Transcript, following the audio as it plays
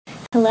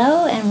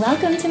Hello and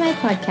welcome to my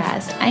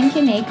podcast. I'm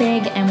Kim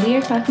Akrig and we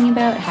are talking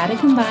about how to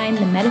combine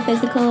the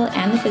metaphysical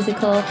and the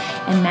physical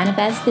and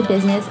manifest the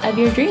business of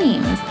your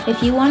dreams.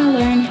 If you want to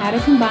learn how to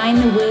combine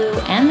the woo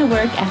and the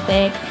work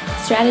ethic,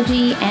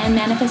 strategy and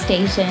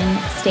manifestation,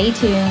 stay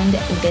tuned.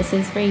 This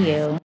is for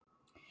you.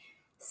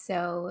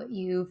 So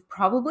you've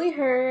probably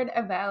heard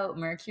about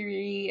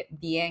Mercury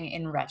being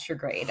in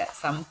retrograde at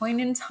some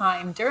point in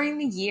time during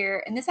the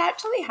year, and this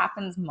actually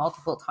happens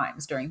multiple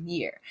times during the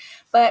year.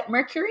 But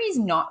Mercury is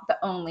not the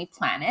only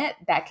planet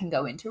that can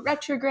go into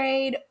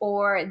retrograde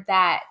or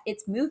that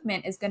its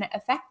movement is going to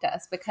affect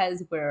us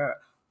because we're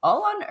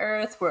all on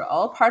Earth, we're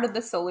all part of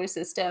the solar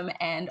system,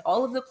 and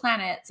all of the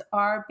planets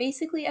are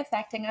basically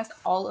affecting us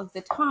all of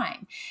the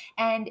time.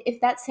 And if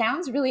that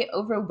sounds really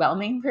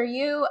overwhelming for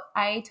you,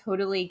 I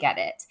totally get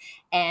it.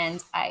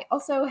 And I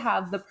also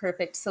have the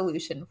perfect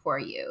solution for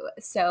you.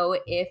 So,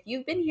 if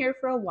you've been here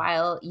for a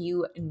while,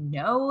 you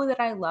know that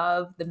I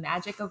love the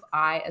Magic of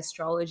I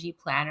astrology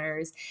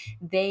planners.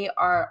 They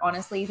are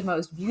honestly the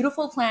most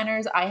beautiful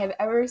planners I have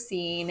ever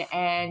seen.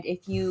 And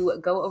if you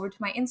go over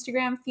to my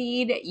Instagram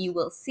feed, you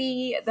will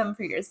see them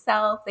for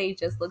yourself. They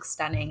just look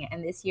stunning.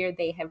 And this year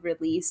they have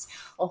released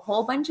a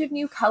whole bunch of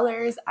new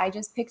colors. I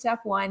just picked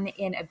up one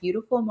in a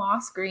beautiful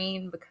moss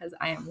green because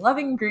I am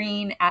loving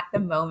green at the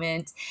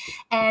moment.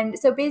 And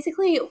so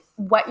basically,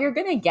 what you're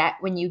going to get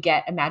when you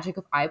get a Magic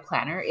of I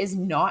planner is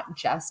not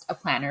just a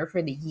planner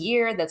for the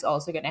year that's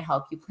also going to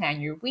help you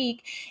plan your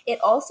week. It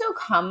also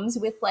comes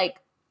with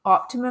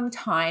optimum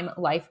time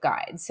life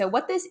guides. So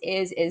what this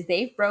is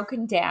they've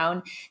broken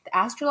down the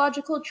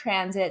astrological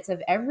transits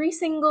of every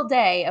single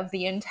day of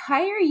the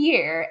entire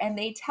year, and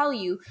they tell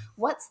you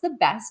what's the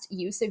best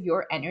use of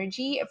your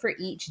energy for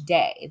each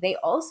day. They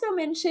also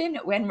mention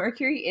when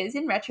Mercury is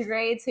in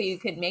retrograde, so you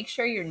can make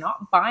sure you're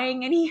not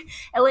buying any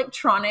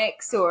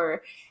electronics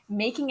or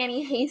making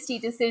any hasty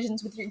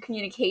decisions with your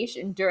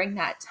communication during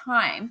that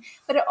time.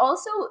 But it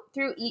also,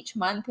 through each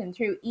month and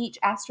through each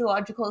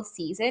astrological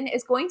season,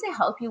 is going to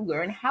help you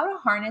learn how to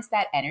harness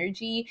that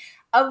energy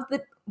of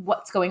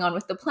what's going on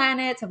with the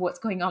planets, of what's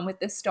going on with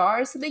the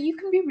stars, so that you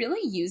can be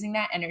really using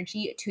that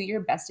energy to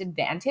your best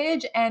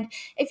advantage. And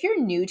if you're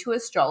new to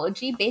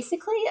astrology,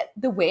 basically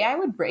the way I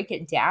would break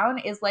it down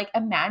is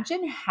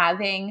imagine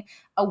having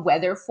a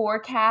weather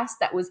forecast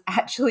that was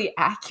actually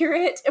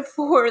accurate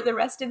for the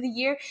rest of the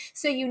year.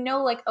 So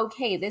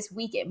okay, this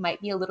week it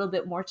might be a little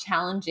bit more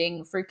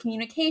challenging for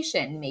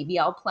communication. Maybe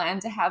I'll plan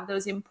to have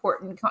those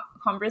important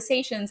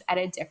conversations at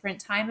a different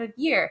time of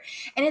year.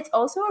 And it's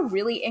also a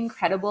really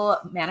incredible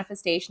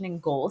manifestation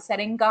and goal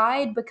setting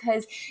guide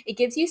because it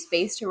gives you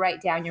space to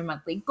write down your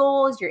monthly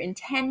goals, your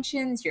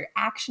intentions, your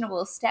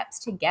actionable steps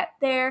to get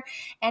there.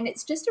 And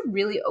it's just a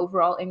really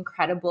overall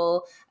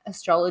incredible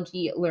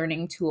astrology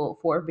learning tool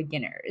for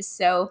beginners.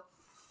 So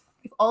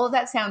if all of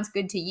that sounds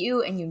good to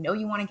you and you know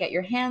you want to get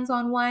your hands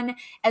on one,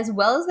 as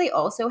well as they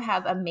also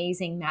have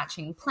amazing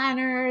matching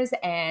planners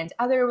and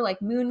other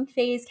moon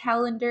phase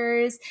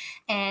calendars.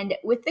 And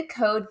with the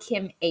code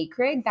Kim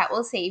Akrig, that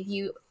will save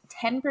you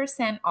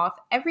 10% off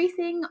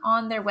everything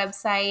on their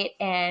website.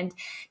 And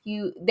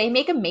they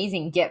make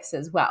amazing gifts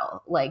as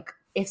well.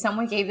 If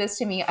someone gave this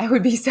to me, I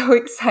would be so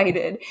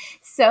excited.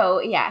 So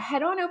yeah,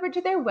 head on over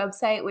to their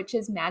website, which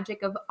is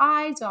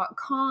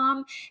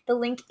magicofI.com. The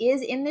link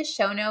is in the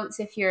show notes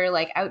if you're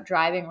out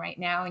driving right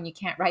now and you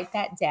can't write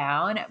that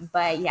down.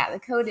 But yeah, the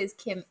code is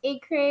Kim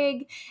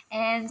Akrig,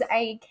 and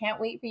I can't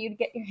wait for you to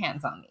get your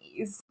hands on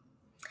these.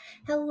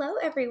 Hello,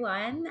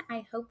 everyone.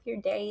 I hope your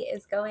day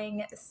is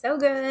going so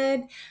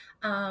good.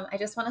 I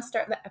just want to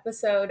start the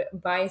episode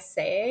by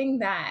saying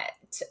that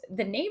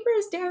the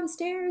neighbors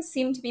downstairs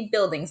seem to be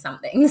building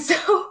something.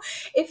 So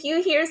if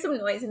you hear some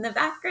noise in the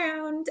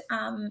background,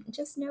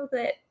 just know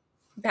that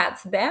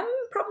that's them,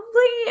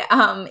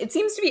 probably. It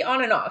seems to be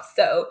on and off.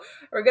 So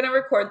we're going to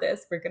record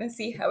this. We're going to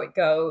see how it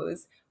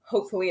goes.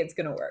 Hopefully it's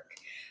going to work.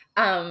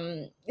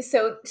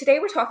 So today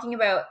we're talking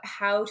about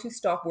how to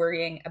stop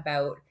worrying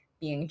about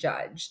being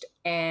judged.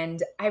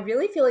 And I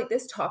really feel like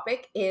this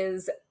topic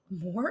is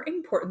more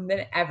important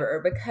than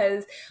ever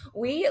because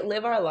we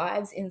live our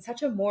lives in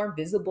such a more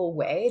visible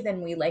way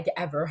than we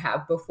ever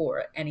have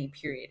before at any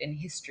period in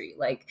history.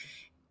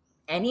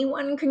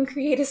 Anyone can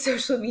create a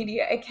social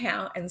media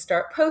account and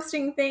start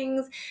posting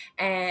things,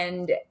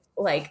 and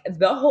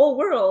the whole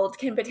world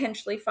can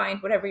potentially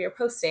find whatever you're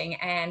posting,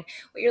 and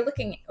what you're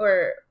looking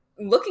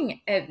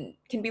at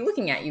can be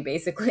looking at you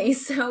basically.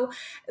 So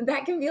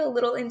that can be a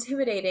little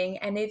intimidating.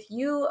 And if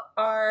you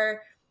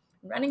are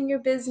running your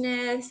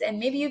business and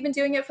maybe you've been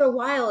doing it for a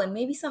while and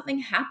maybe something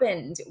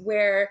happened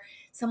where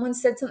someone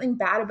said something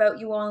bad about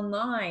you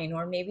online,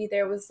 or maybe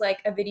there was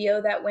a video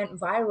that went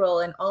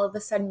viral and all of a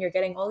sudden you're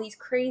getting all these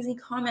crazy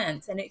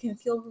comments and it can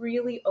feel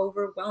really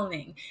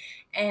overwhelming.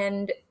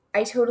 And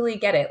I totally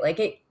get it.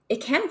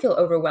 It can feel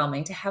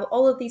overwhelming to have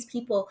all of these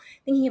people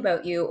thinking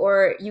about you,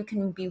 or you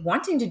can be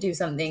wanting to do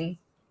something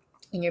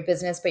in your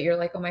business, but you're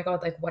oh my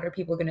God, what are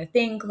people going to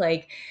think?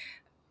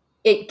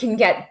 It can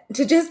get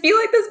to just be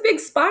this big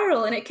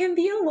spiral, and it can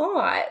be a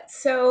lot.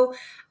 So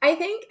I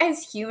think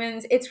as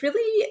humans, it's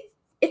really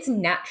it's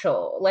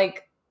natural.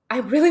 Like, I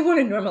really want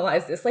to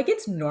normalize this. Like,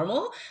 it's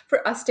normal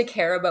for us to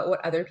care about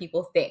what other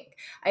people think.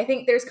 I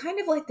think there's kind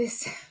of like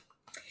this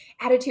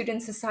attitude in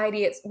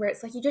society where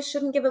it's like you just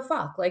shouldn't give a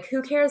fuck. Like,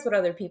 who cares what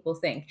other people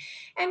think?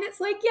 And it's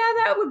like,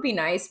 yeah, that would be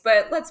nice,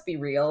 but let's be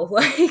real.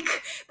 Like,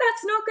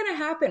 that's not going to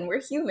happen.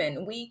 We're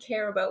human. We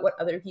care about what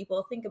other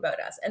people think about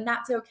us, and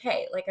that's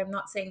okay. Like, I'm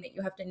not saying that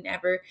you have to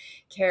never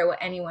care what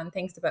anyone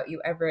thinks about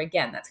you ever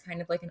again. That's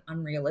kind of like an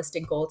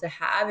unrealistic goal to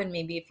have, and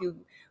maybe if you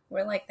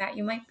were like that,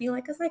 you might be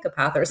like a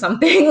psychopath or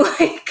something.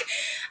 Like,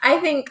 I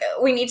think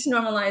we need to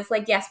normalize,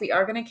 like, yes, we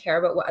are going to care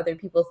about what other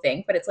people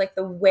think, but it's like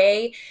the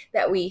way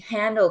that we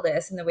handle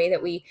this and the way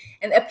that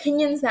and the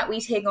opinions that we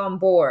take on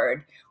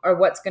board are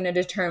what's going to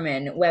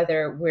determine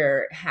whether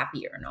we're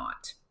happy or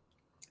not.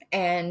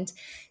 And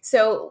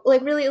so,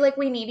 like, really, like,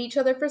 we need each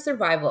other for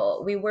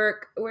survival. We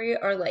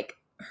are like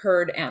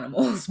herd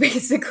animals,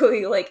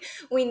 basically. Like,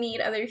 we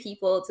need other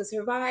people to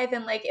survive.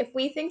 And like, if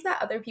we think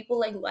that other people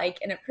like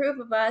and approve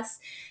of us,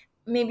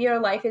 maybe our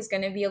life is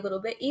going to be a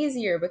little bit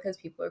easier because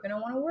people are going to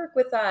want to work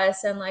with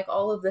us and like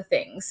all of the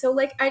things. So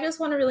like, I just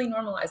want to really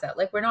normalize that.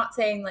 Like, we're not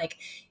saying like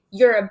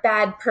you're a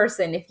bad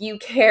person if you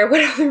care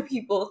what other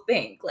people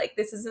think. Like,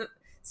 this is a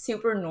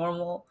super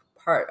normal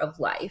part of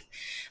life.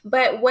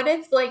 But what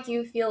if like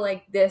you feel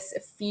like this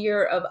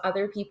fear of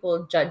other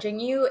people judging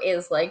you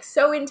is like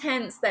so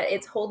intense that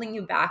it's holding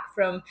you back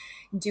from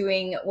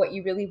doing what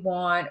you really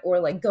want, or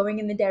like going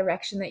in the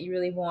direction that you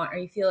really want, or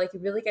you feel like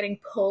you're really getting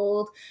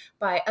pulled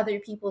by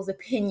other people's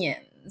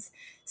opinions?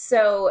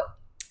 So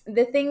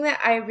the thing that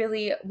I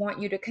really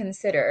want you to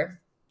consider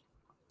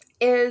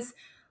is,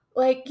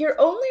 like, you're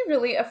only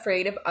really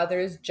afraid of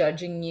others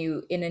judging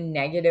you in a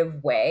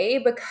negative way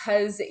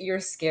because you're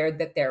scared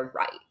that they're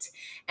right.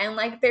 And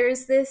like,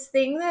 there's this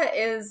thing that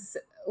is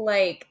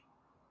like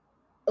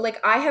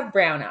I have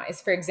brown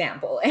eyes, for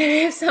example. And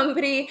if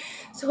somebody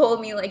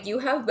told me like, you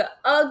have the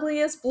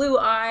ugliest blue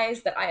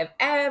eyes that I have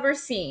ever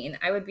seen,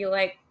 I would be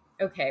like,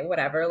 okay,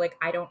 whatever. Like,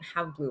 I don't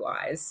have blue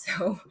eyes.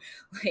 So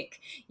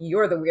like,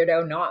 you're the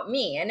weirdo, not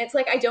me. And it's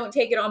like, I don't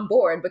take it on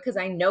board because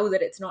I know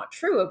that it's not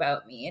true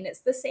about me. And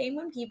it's the same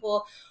when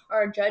people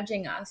are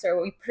judging us,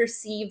 or we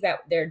perceive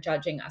that they're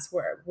judging us.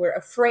 We're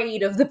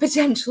afraid of the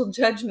potential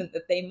judgment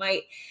that they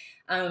might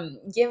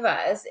give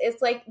us.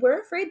 It's like,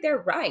 we're afraid they're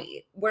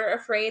right. We're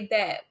afraid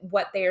that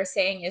what they are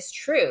saying is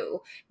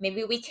true.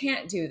 Maybe we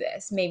can't do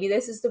this. Maybe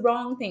this is the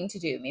wrong thing to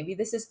do. Maybe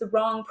this is the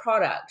wrong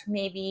product.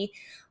 Maybe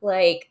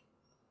like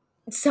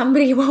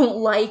somebody won't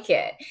like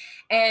it.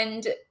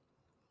 And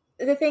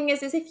the thing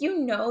is if you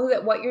know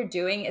that what you're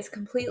doing is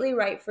completely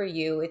right for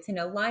you, it's in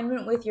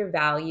alignment with your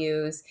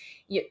values,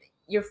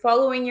 you're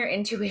following your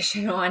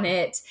intuition on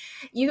it,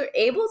 you're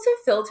able to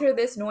filter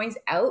this noise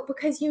out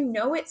because you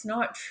know it's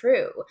not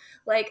true.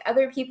 Like,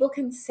 other people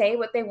can say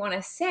what they want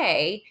to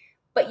say,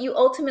 but you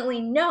ultimately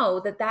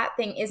know that that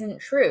thing isn't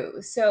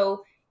true.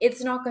 So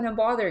it's not going to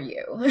bother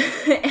you.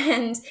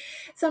 And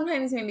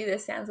sometimes maybe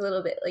this sounds a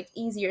little bit like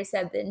easier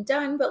said than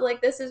done, but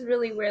like, this is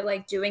really where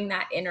like doing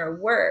that inner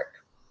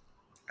work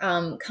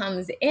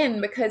comes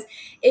in. Because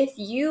if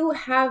you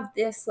have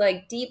this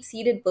like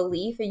deep-seated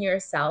belief in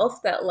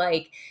yourself that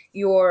like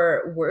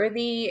you're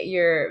worthy,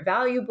 you're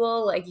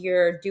valuable, like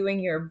you're doing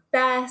your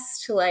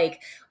best,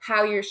 like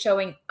how you're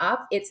showing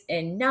up, it's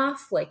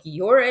enough, like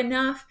you're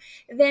enough,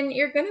 then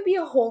you're going to be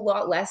a whole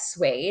lot less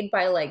swayed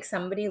by like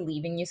somebody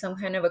leaving you some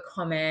kind of a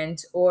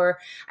comment. Or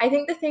I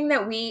think the thing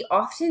that we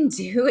often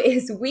do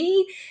is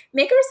we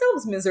make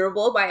ourselves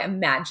miserable by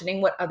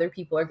imagining what other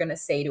people are going to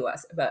say to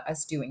us about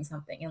us doing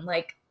something. And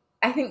like,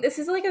 I think this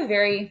is like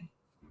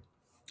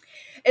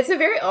it's a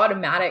very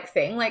automatic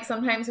thing. Like,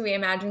 sometimes we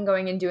imagine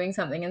going and doing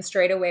something and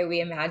straight away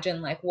we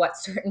imagine like what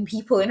certain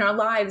people in our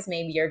lives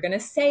maybe are going to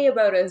say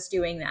about us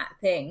doing that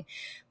thing.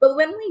 But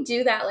when we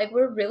do that, like,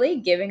 we're really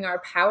giving our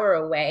power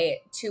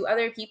away to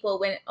other people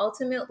when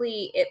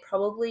ultimately it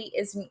probably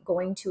isn't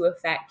going to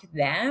affect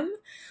them.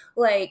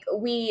 Like,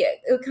 we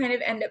kind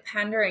of end up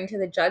pandering to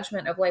the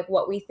judgment of like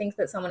what we think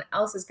that someone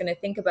else is going to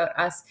think about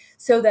us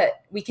so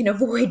that we can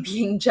avoid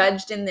being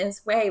judged in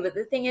this way. But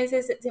the thing is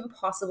it's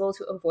impossible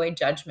to avoid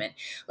judgment.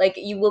 Like,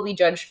 you will be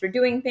judged for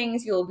doing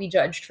things, you will be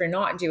judged for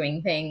not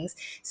doing things.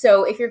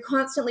 So if you're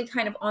constantly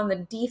kind of on the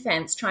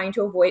defense trying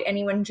to avoid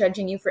anyone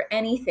judging you for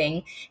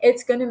anything,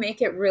 it's going to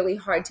make it really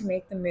hard to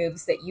make the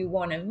moves that you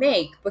want to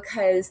make,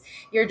 because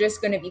you're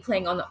just going to be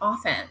playing on the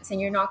offense and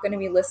you're not going to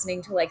be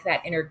listening to like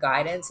that inner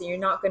guidance, and you're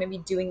not going to be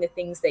doing the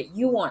things that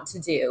you want to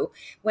do,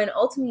 when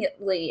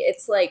ultimately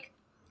it's like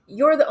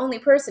you're the only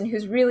person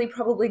who's really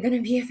probably going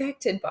to be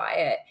affected by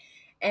it.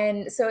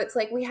 And so it's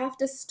like, we have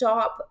to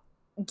stop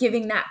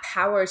giving that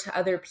power to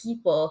other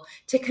people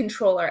to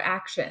control our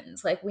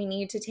actions. Like, we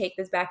need to take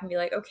this back and be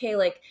like, okay,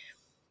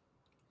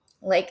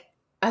 like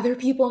other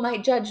people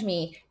might judge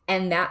me,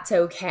 and that's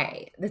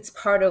okay. That's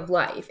part of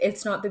life.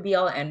 It's not the be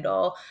all end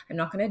all. I'm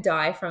not going to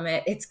die from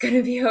it. It's going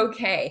to be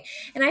okay.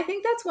 And I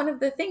think that's one of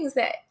the things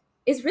that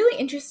is really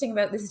interesting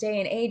about this day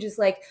and age, is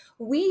like,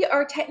 we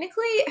are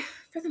technically,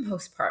 for the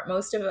most part,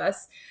 most of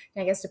us,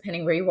 I guess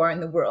depending where you are in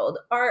the world,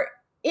 are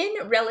in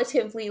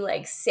relatively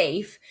like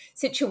safe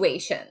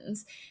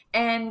situations.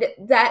 And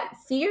that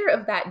fear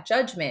of that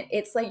judgment,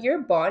 it's like your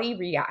body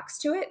reacts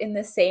to it in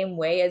the same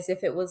way as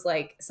if it was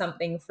like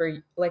something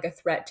for like a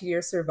threat to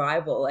your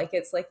survival. Like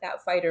it's like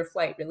that fight or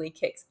flight really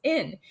kicks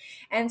in.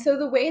 And so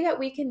the way that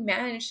we can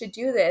manage to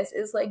do this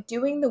is like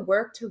doing the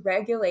work to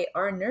regulate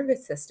our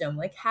nervous system,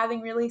 like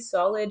having really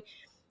solid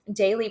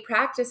daily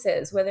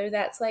practices, whether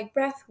that's like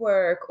breath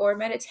work or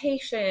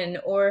meditation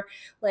or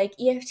like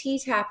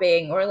EFT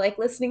tapping or like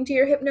listening to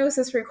your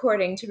hypnosis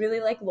recording to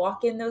really like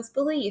lock in those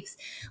beliefs.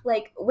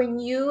 Like when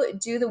you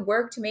do the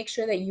work to make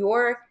sure that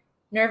your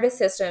nervous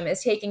system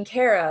is taken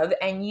care of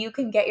and you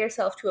can get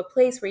yourself to a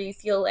place where you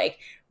feel like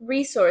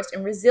resourced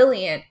and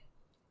resilient,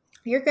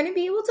 you're going to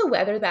be able to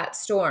weather that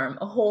storm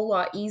a whole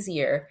lot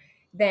easier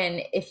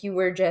than if you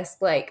were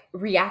just like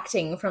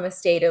reacting from a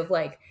state of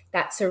like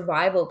that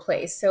survival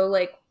place. So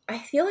like I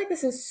feel like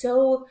this is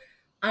so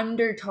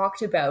under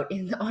talked about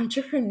in the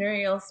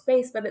entrepreneurial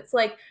space, but it's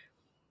like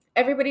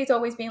everybody's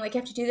always being like,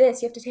 you have to do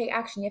this, you have to take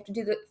action, you have to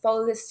do the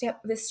follow this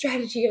step, this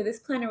strategy or this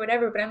plan or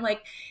whatever. But I'm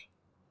like,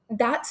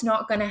 that's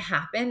not going to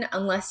happen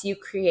unless you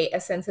create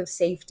a sense of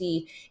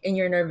safety in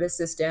your nervous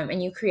system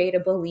and you create a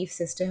belief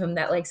system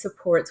that like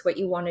supports what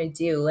you want to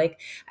do.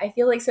 Like I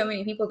feel like so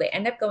many people, they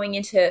end up going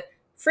into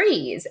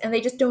freeze and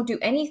they just don't do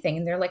anything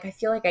and they're like, I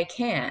feel like I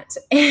can't.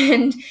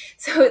 And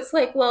so it's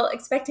like, well,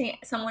 expecting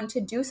someone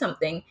to do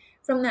something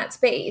from that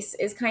space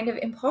is kind of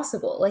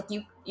impossible. Like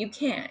you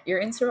can't, you're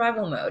in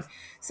survival mode.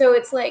 So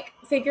it's like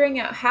figuring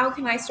out how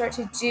can I start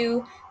to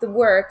do the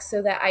work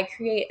so that I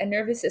create a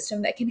nervous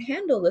system that can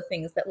handle the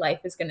things that life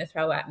is going to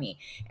throw at me,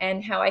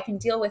 and how I can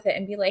deal with it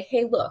and be like,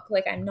 hey, look,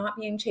 like I'm not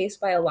being chased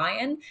by a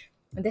lion.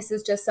 This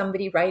is just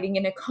somebody writing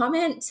in a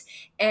comment.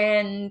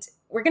 And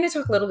we're going to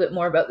talk a little bit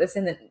more about this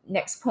in the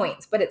next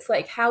points, but it's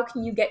like, how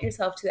can you get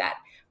yourself to that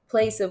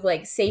place of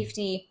like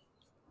safety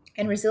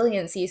and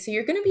resiliency? So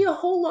you're going to be a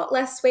whole lot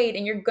less swayed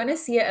and you're going to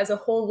see it as a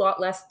whole lot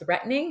less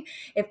threatening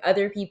if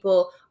other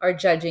people are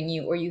judging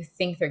you or you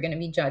think they're going to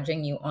be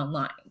judging you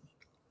online.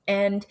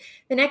 And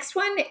the next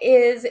one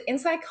is, in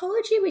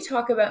psychology, we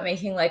talk about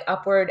making like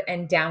upward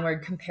and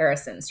downward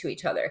comparisons to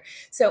each other.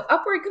 So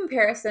upward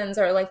comparisons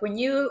are like when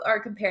you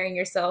are comparing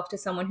yourself to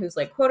someone who's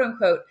like, quote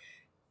unquote,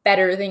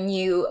 better than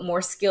you,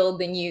 more skilled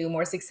than you,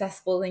 more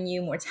successful than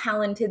you, more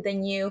talented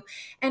than you.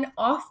 And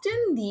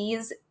often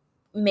these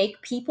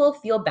make people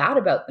feel bad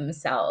about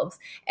themselves.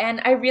 And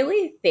I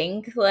really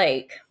think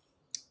like,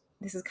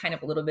 this is kind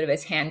of a little bit of a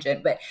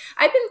tangent, but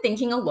I've been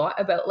thinking a lot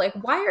about like,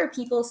 why are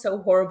people so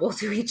horrible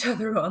to each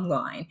other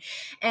online?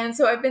 And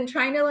so I've been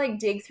trying to like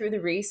dig through the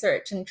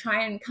research and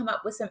try and come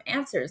up with some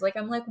answers. Like,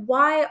 I'm like,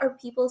 why are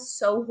people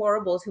so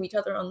horrible to each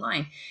other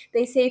online?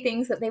 They say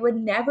things that they would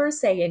never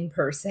say in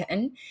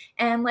person.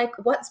 And like,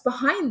 what's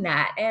behind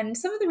that? And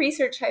some of the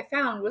research I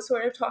found was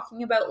sort of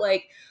talking about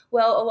like,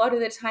 well, a lot of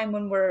the time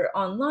when we're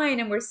online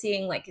and we're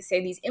seeing like,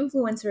 say, these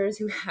influencers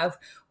who have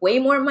way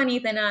more money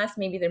than us,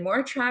 maybe they're more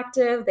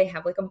attractive, they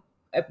have like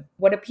a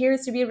what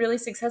appears to be a really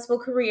successful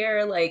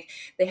career, like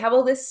they have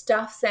all this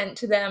stuff sent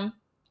to them,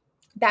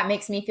 that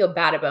makes me feel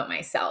bad about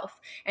myself.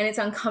 And it's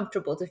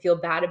uncomfortable to feel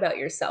bad about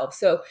yourself.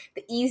 So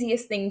the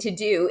easiest thing to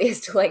do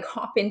is to like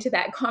hop into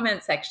that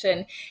comment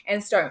section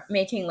and start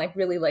making like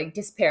really like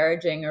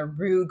disparaging or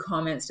rude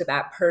comments to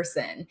that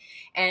person.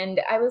 And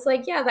I was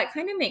like, yeah, that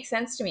kind of makes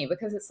sense to me,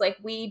 because it's like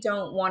we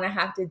don't want to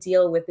have to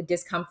deal with the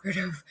discomfort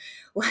of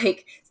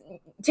like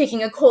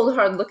taking a cold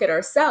hard look at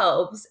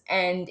ourselves,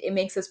 and it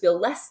makes us feel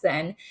less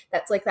than.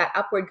 That's like that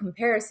upward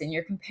comparison.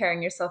 You're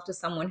comparing yourself to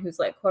someone who's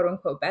like quote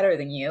unquote better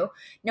than you.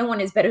 No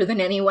one is better than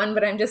anyone,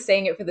 but I'm just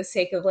saying it for the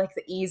sake of like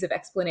the ease of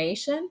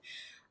explanation.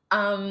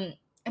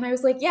 And I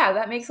was like, yeah,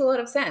 that makes a lot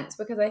of sense,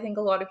 because I think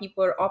a lot of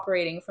people are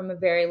operating from a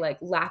very like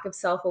lack of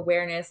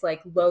self-awareness, like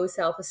low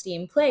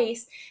self-esteem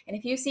place. And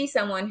if you see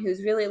someone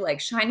who's really like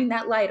shining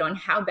that light on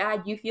how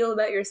bad you feel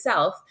about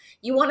yourself,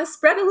 you want to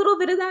spread a little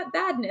bit of that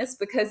badness,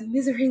 because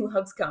misery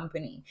loves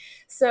company.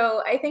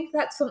 So I think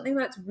that's something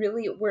that's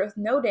really worth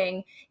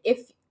noting.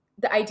 If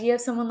the idea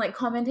of someone like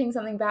commenting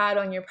something bad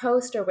on your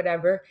post or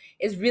whatever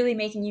is really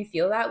making you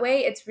feel that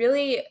way, it's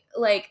really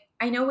like,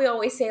 I know we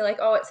always say like,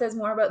 oh, it says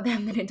more about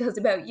them than it does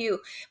about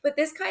you, but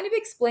this kind of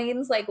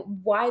explains like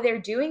why they're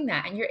doing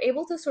that. And you're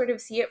able to sort of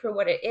see it for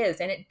what it is.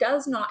 And it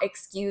does not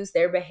excuse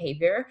their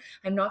behavior.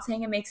 I'm not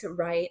saying it makes it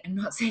right. I'm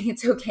not saying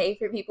it's okay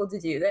for people to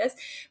do this,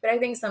 but I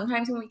think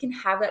sometimes when we can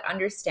have that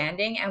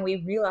understanding and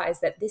we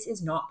realize that this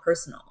is not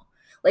personal,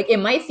 like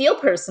it might feel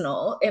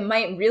personal, it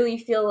might really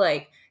feel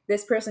like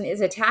this person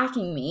is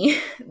attacking me.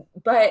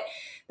 But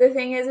the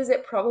thing is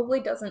it probably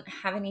doesn't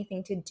have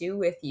anything to do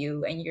with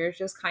you. And you're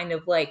just kind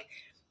of like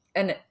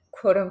an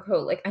quote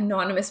unquote, like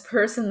anonymous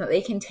person that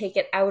they can take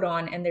it out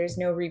on, and there's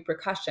no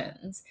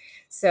repercussions.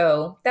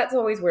 So that's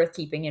always worth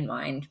keeping in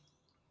mind.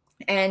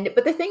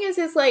 But the thing is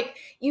like,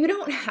 you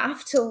don't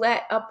have to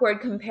let upward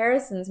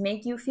comparisons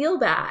make you feel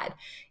bad.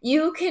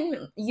 You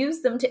can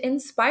use them to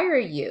inspire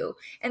you.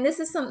 And this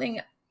is something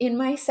in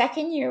my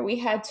second year I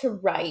had to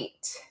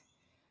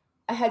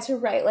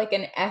write like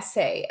an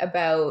essay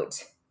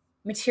about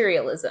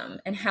materialism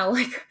and how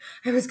like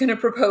I was going to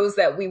propose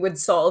that we would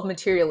solve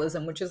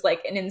materialism, which is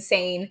like an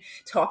insane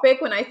topic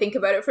when I think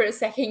about it for a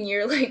second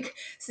year, like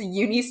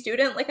uni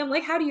student. Like, I'm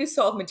like, how do you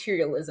solve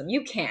materialism?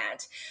 You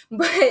can't.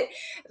 But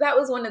that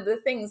was one of the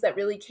things that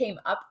really came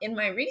up in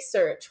my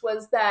research,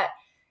 was that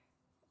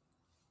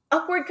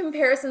upward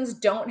comparisons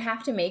don't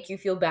have to make you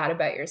feel bad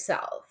about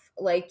yourself.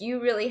 Like,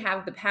 you really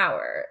have the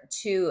power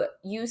to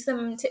use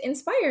them to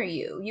inspire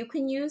you. You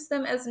can use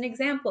them as an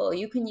example.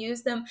 You can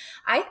use them.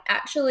 I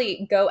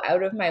actually go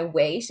out of my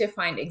way to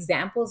find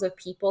examples of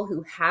people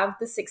who have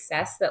the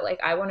success that like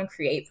I want to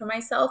create for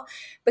myself,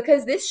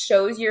 because this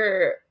shows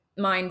your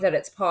mind that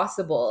it's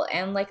possible.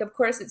 And like, of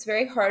course, it's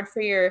very hard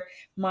for your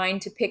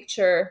mind to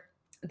picture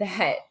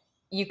that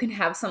you can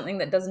have something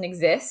that doesn't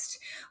exist.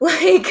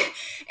 Like,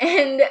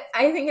 and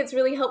I think it's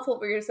really helpful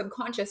for your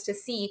subconscious to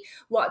see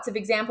lots of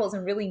examples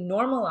and really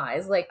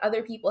normalize, like,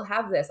 other people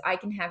have this, I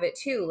can have it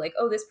too. Like,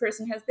 oh, this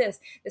person has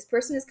this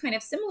person is kind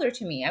of similar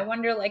to me. I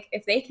wonder, like,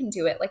 if they can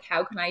do it, like,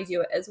 how can I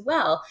do it as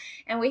well?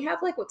 And we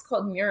have like what's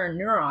called mirror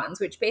neurons,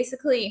 which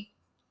basically,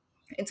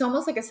 it's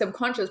almost like a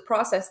subconscious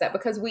process that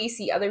because we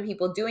see other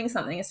people doing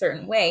something a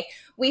certain way,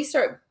 we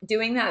start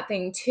doing that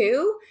thing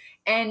too.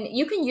 And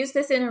you can use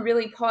this in a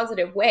really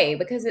positive way,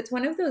 because it's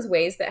one of those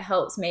ways that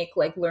helps make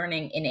like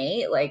learning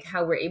innate, like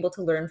how we're able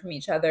to learn from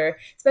each other,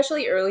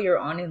 especially earlier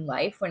on in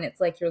life when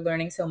it's like you're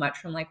learning so much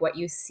from like what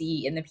you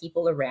see in the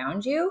people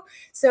around you.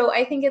 So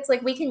I think it's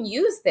like we can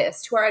use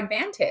this to our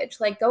advantage.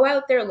 Like, go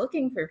out there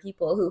looking for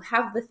people who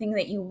have the thing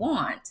that you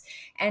want,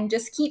 and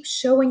just keep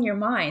showing your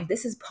mind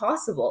this is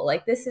possible.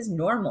 Like, this is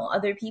normal.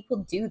 Other people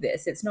do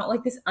this. It's not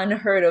like this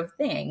unheard of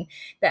thing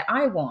that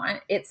I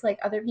want. It's like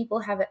other people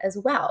have it as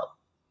well.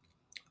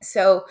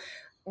 So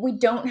we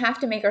don't have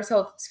to make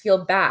ourselves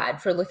feel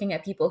bad for looking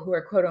at people who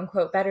are quote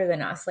unquote better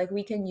than us. Like,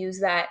 we can use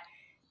that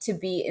to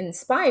be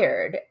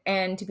inspired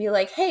and to be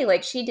like, hey,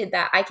 like, she did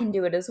that, I can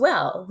do it as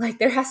well. Like,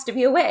 there has to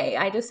be a way.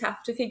 I just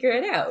have to figure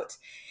it out.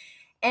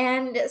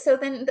 And so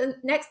then the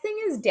next thing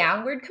is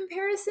downward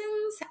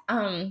comparisons.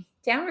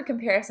 Downward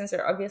comparisons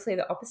are obviously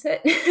the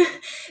opposite.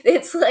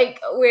 It's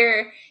like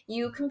where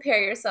you compare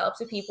yourself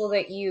to people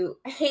that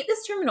I hate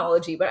this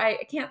terminology, but I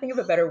can't think of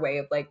a better way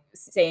of like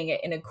saying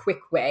it in a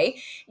quick way.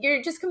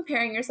 You're just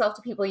comparing yourself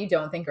to people you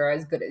don't think are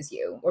as good as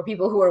you, or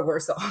people who are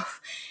worse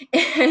off.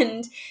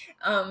 And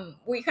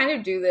we kind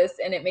of do this,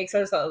 and it makes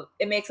us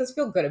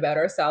feel good about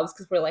ourselves,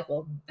 because we're like,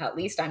 well, at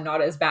least I'm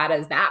not as bad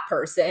as that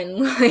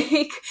person.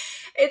 Like,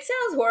 it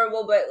sounds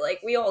horrible, but like,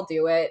 we all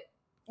do it.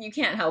 You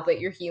can't help it.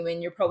 You're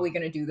human. You're probably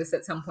going to do this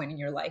at some point in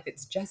your life.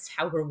 It's just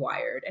how we're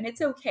wired. And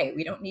it's okay.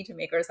 We don't need to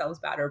make ourselves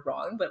bad or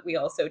wrong, but we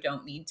also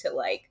don't need to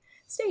like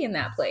stay in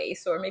that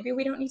place. Or maybe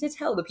we don't need to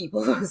tell the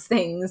people those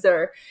things,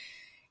 or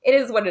it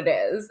is what it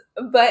is.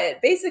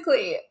 But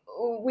basically,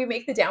 we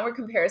make the downward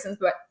comparisons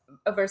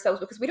of ourselves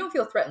because we don't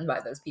feel threatened by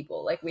those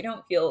people. Like, we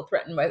don't feel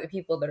threatened by the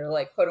people that are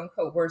like, quote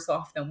unquote, worse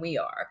off than we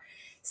are.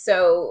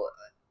 So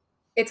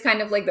it's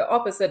kind of like the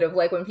opposite of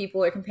like when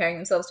people are comparing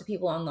themselves to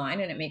people online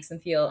and it makes them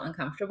feel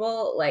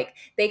uncomfortable. Like,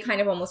 they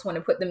kind of almost want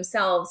to put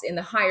themselves in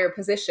the higher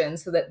position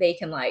so that they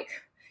can like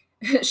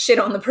shit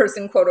on the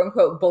person, quote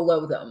unquote,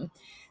 below them.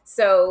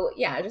 So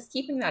yeah, just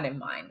keeping that in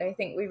mind. I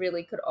think we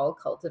really could all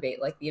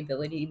cultivate like the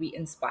ability to be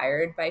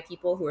inspired by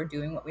people who are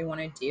doing what we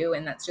want to do.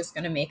 And that's just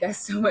going to make us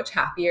so much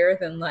happier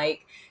than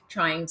like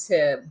trying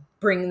to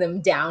bring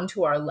them down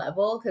to our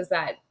level, because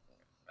that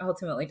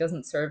ultimately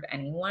doesn't serve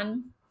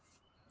anyone.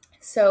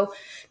 So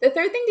the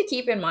third thing to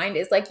keep in mind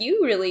is like,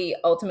 you really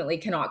ultimately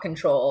cannot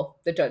control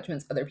the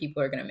judgments other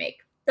people are going to make.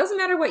 Doesn't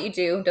matter what you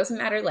do, doesn't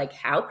matter like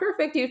how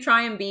perfect you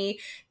try and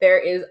be, there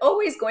is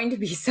always going to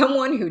be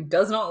someone who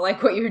does not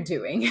like what you're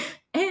doing.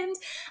 And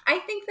I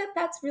think that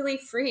that's really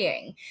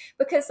freeing,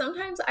 because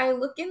sometimes I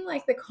look in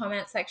like the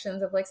comment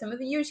sections of like some of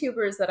the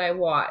YouTubers that I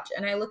watch,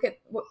 and I look at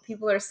what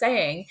people are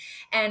saying.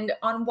 And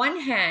on one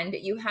hand,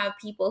 you have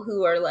people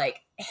who are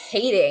like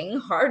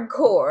hating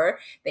hardcore.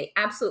 They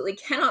absolutely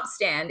cannot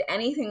stand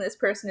anything this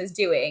person is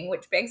doing,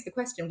 which begs the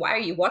question, why are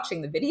you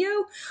watching the video?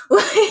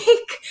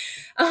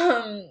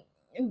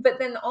 But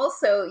then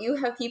also you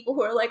have people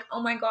who are like,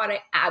 oh my God,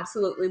 I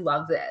absolutely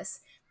love this.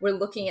 We're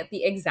looking at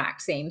the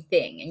exact same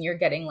thing, and you're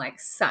getting like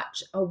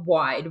such a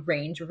wide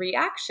range of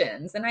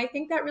reactions. And I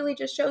think that really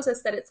just shows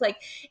us that it's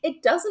like,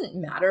 it doesn't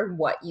matter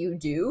what you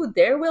do.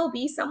 There will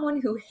be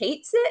someone who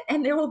hates it,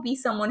 and there will be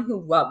someone who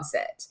loves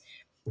it.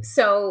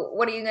 So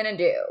what are you going to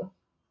do?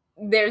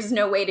 There's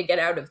no way to get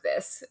out of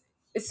this.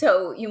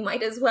 So you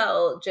might as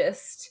well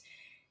just,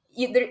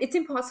 it's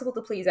impossible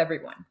to please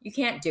everyone. You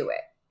can't do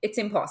it. It's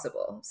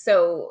impossible.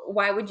 So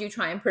why would you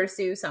try and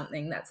pursue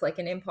something that's like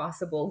an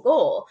impossible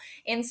goal?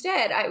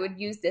 Instead, I would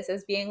use this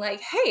as being like,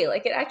 hey,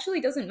 like, it actually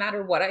doesn't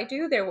matter what I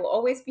do. There will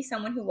always be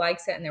someone who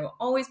likes it, and there will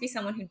always be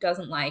someone who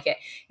doesn't like it.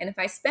 And if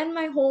I spend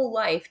my whole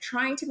life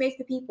trying to make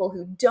the people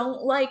who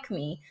don't like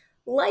me,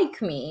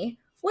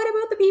 what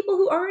about the people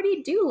who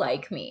already do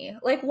like me?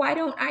 Like, why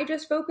don't I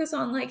just focus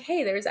on like,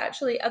 hey, there's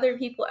actually other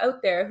people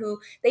out there who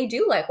they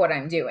do like what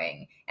I'm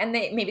doing and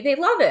maybe they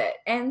love it.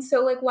 And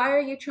so like, why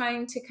are you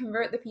trying to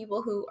convert the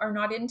people who are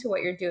not into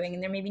what you're doing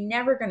and they're maybe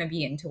never going to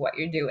be into what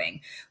you're doing?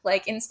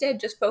 Like, instead,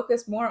 just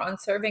focus more on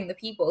serving the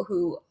people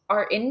who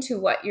are into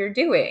what you're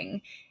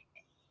doing.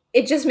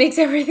 It just makes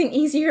everything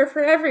easier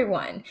for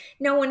everyone.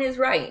 No one is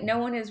right. No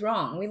one is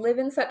wrong. We live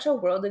in such a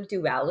world of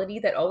duality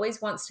that always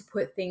wants to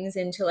put things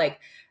into like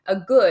a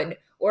good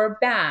or a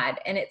bad.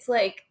 And it's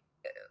like,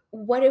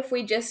 what if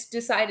we just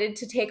decided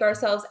to take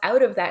ourselves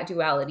out of that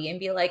duality and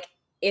be like,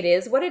 it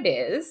is what it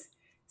is.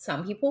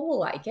 Some people will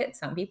like it,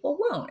 some people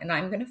won't. And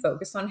I'm going to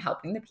focus on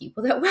helping the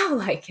people that will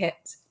like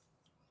it.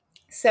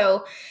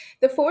 So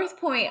the fourth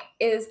point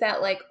is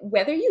that like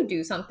whether you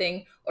do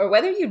something or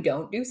whether you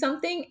don't do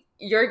something,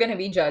 you're going to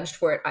be judged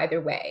for it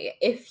either way.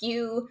 If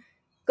you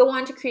go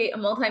on to create a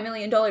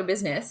multi-million dollar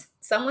business,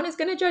 someone is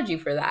going to judge you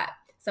for that.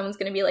 Someone's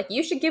going to be like,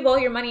 you should give all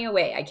your money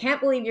away. I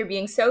can't believe you're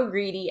being so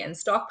greedy and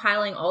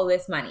stockpiling all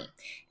this money.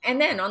 And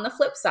then on the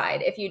flip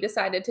side, if you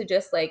decided to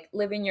just like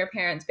live in your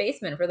parents'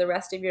 basement for the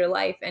rest of your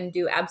life and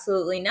do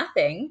absolutely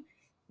nothing,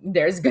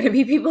 there's going to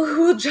be people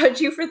who will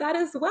judge you for that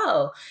as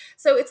well.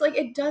 So it's like,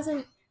 it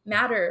doesn't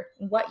matter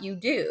what you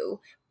do.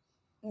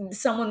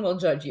 Someone will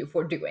judge you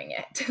for doing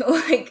it.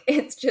 Like,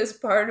 it's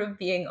just part of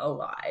being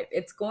alive.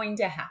 It's going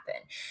to happen.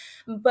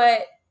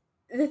 But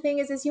the thing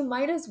is you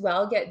might as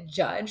well get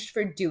judged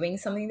for doing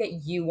something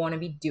that you want to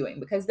be doing,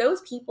 because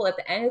those people at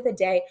the end of the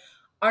day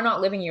are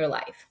not living your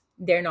life.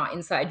 They're not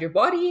inside your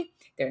body.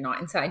 They're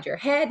not inside your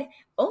head.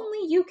 Only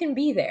you can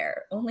be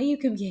there. Only you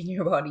can be in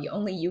your body.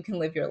 Only you can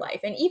live your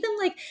life. And even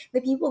like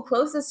the people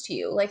closest to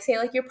you, like say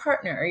like your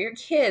partner or your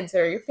kids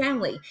or your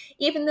family,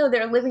 even though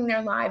they're living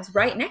their lives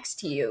right next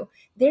to you,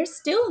 they're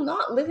still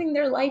not living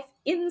their life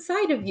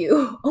inside of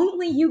you.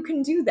 Only you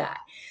can do that.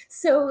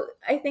 So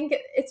I think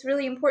it's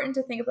really important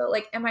to think about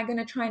like, am I going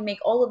to try and make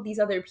all of these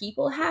other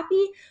people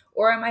happy,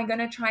 or am I going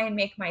to try and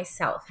make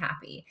myself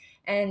happy?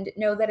 And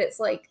know that it's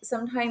like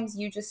sometimes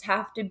you just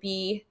have to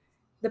be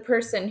the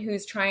person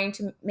who's trying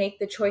to make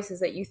the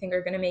choices that you think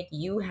are going to make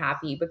you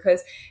happy,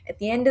 because at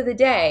the end of the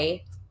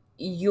day,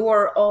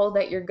 you're all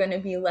that you're going to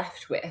be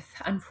left with.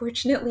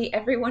 Unfortunately,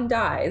 everyone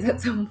dies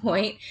at some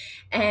point.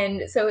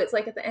 And so it's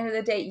like at the end of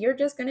the day, you're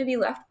just going to be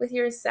left with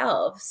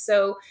yourself.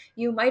 So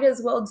you might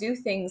as well do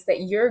things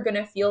that you're going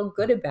to feel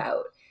good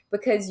about,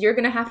 because you're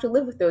going to have to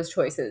live with those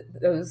choices,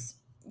 those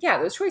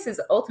choices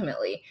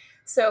ultimately.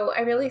 So I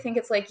really think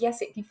it's like,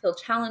 yes, it can feel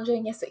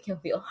challenging. Yes, it can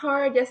feel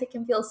hard. Yes, it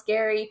can feel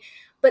scary.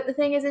 But the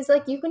thing is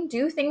like, you can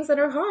do things that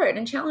are hard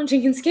and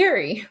challenging and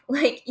scary.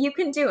 Like, you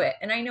can do it.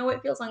 And I know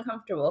it feels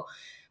uncomfortable.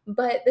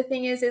 But the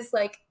thing is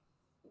like,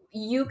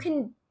 you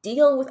can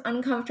deal with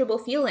uncomfortable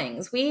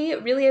feelings. We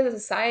really, as a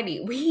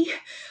society, we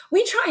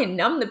try and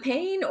numb the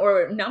pain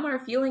or numb our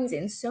feelings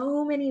in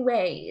so many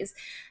ways.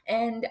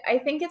 And I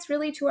think it's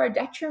really to our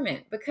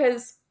detriment,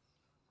 because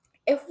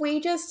if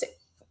we just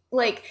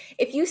like,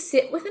 if you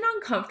sit with an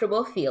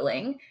uncomfortable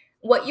feeling,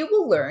 what you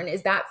will learn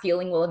is that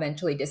feeling will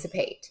eventually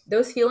dissipate.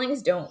 Those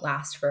feelings don't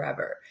last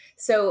forever.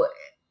 So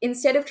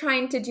instead of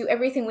trying to do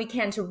everything we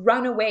can to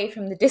run away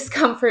from the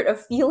discomfort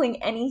of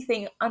feeling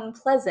anything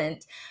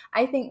unpleasant,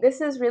 I think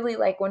this is really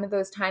like one of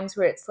those times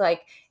where it's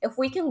like, if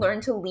we can learn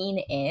to lean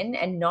in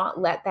and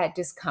not let that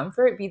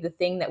discomfort be the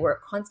thing that we're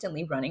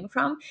constantly running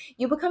from,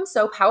 you become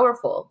so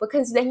powerful,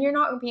 because then you're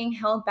not being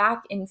held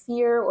back in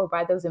fear or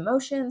by those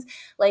emotions.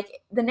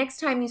 Like, the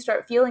next time you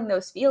start feeling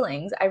those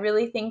feelings, I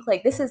really think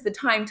like this is the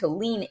time to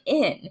lean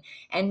in.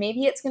 And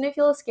maybe it's going to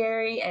feel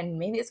scary, and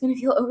maybe it's going to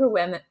feel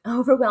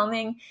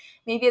overwhelming.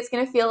 Maybe it's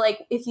going to feel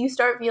like if you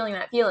start feeling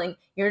that feeling,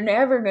 you're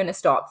never going to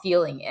stop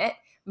feeling it.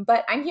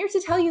 But I'm here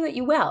to tell you that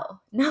you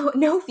will.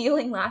 No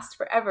feeling lasts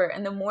forever.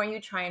 And the more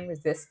you try and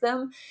resist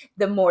them,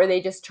 the more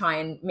they just try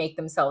and make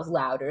themselves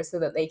louder so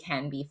that they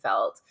can be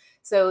felt.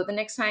 So the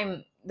next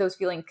time those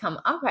feelings come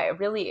up, I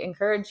really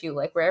encourage you,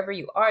 like wherever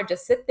you are,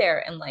 just sit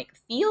there and like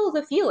feel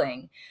the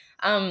feeling.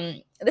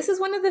 This is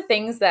one of the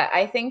things that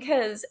I think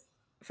has,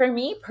 for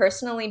me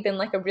personally, been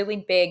like a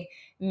really big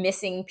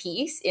missing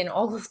piece in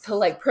all of the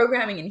like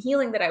programming and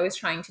healing that I was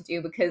trying to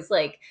do, because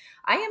like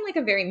I am like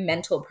a very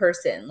mental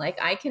person. Like,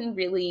 I can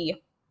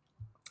really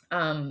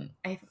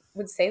I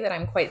would say that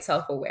I'm quite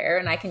self-aware,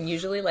 and I can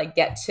usually like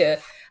get to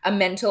a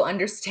mental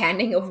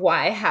understanding of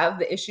why I have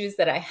the issues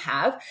that I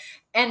have.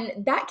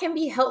 And that can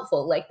be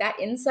helpful. Like, that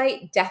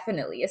insight,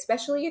 definitely,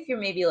 especially if you're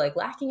maybe like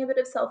lacking a bit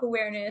of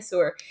self-awareness,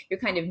 or you're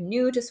kind of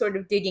new to sort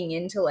of digging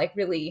into like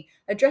really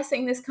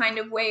addressing this kind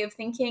of way of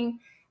thinking.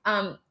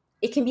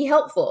 It can be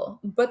helpful.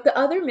 But the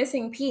other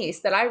missing piece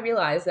that I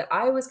realized that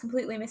I was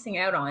completely missing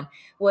out on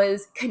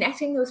was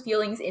connecting those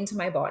feelings into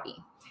my body.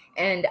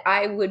 And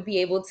I would be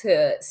able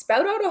to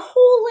spout out a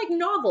whole like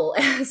novel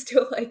as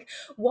to like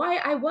why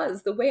I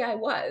was the way I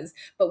was.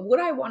 But would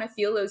I want to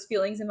feel those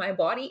feelings in my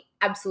body?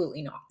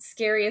 Absolutely not.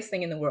 Scariest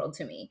thing in the world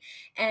to me.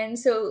 And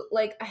so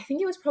like, I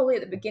think it was probably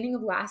at the beginning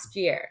of last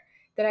year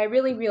that I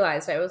really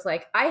realized, I was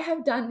like, I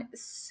have done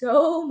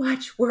so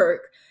much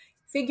work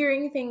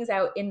figuring things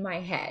out in my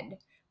head.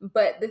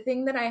 But the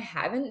thing that I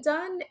haven't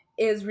done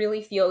is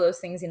really feel those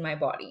things in my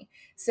body.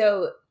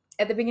 So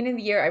at the beginning of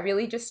the year, I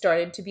really just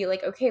started to be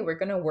like, okay, we're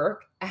going to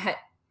work at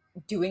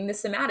doing the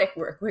somatic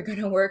work. We're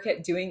going to work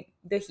at doing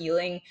the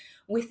healing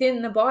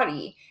within the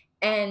body.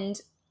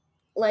 And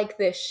like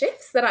the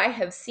shifts that I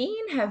have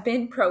seen have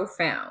been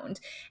profound.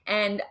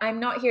 And I'm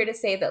not here to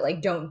say that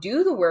like don't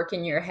do the work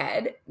in your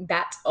head.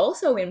 That's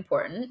also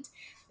important.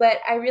 But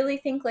I really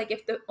think like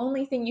if the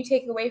only thing you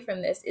take away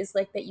from this is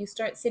like that you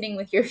start sitting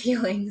with your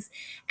feelings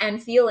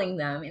and feeling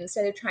them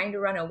instead of trying to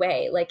run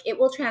away, like it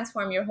will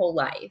transform your whole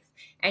life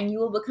and you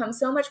will become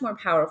so much more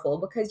powerful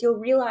because you'll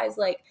realize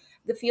like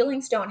the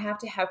feelings don't have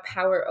to have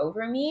power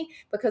over me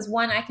because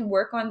one, I can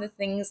work on the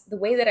things the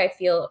way that I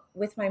feel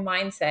with my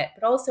mindset,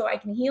 but also I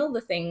can heal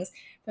the things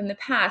from the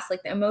past,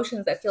 like the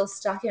emotions that feel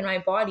stuck in my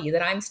body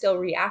that I'm still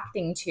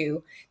reacting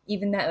to,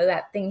 even though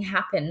that thing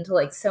happened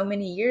like so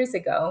many years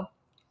ago.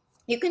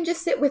 You can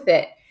just sit with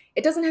it.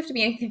 It doesn't have to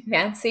be anything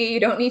fancy. You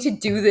don't need to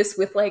do this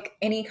with like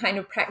any kind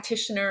of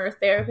practitioner or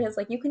therapist.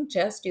 Like you can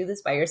just do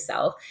this by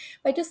yourself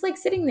by just like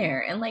sitting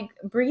there and like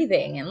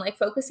breathing and like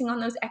focusing on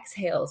those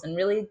exhales and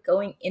really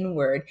going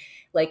inward,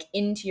 like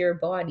into your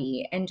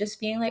body and just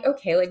being like,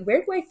 okay, like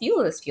where do I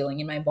feel this feeling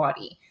in my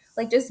body?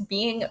 Like just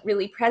being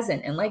really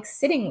present and like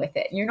sitting with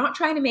it. You're not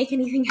trying to make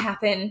anything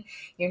happen.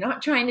 You're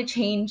not trying to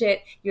change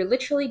it. You're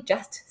literally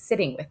just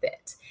sitting with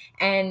it.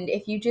 And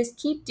if you just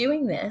keep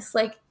doing this,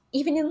 like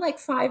even in like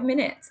 5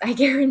 minutes, I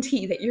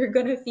guarantee that you're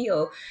going to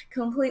feel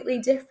completely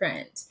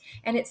different.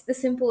 And it's the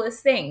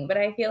simplest thing, but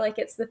I feel like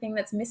it's the thing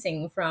that's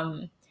missing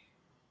from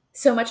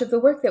so much of the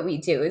work that we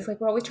do is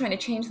like we're always trying to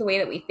change the way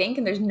that we think,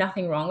 and there's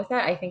nothing wrong with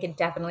that. I think it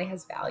definitely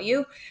has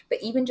value, but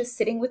even just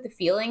sitting with the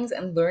feelings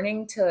and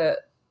learning to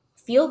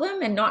feel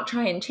them and not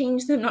try and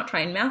change them, not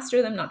try and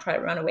master them, not try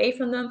to run away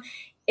from them,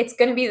 it's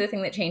going to be the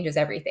thing that changes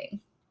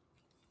everything.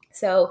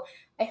 So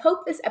I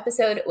hope this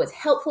episode was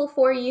helpful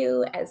for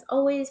you. As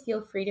always, feel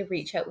free to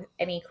reach out with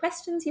any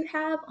questions you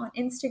have on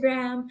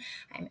Instagram.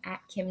 I'm at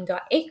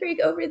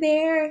kim.akrig over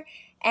there.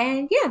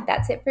 And yeah,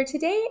 that's it for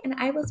today, and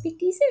I will speak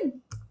to you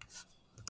soon.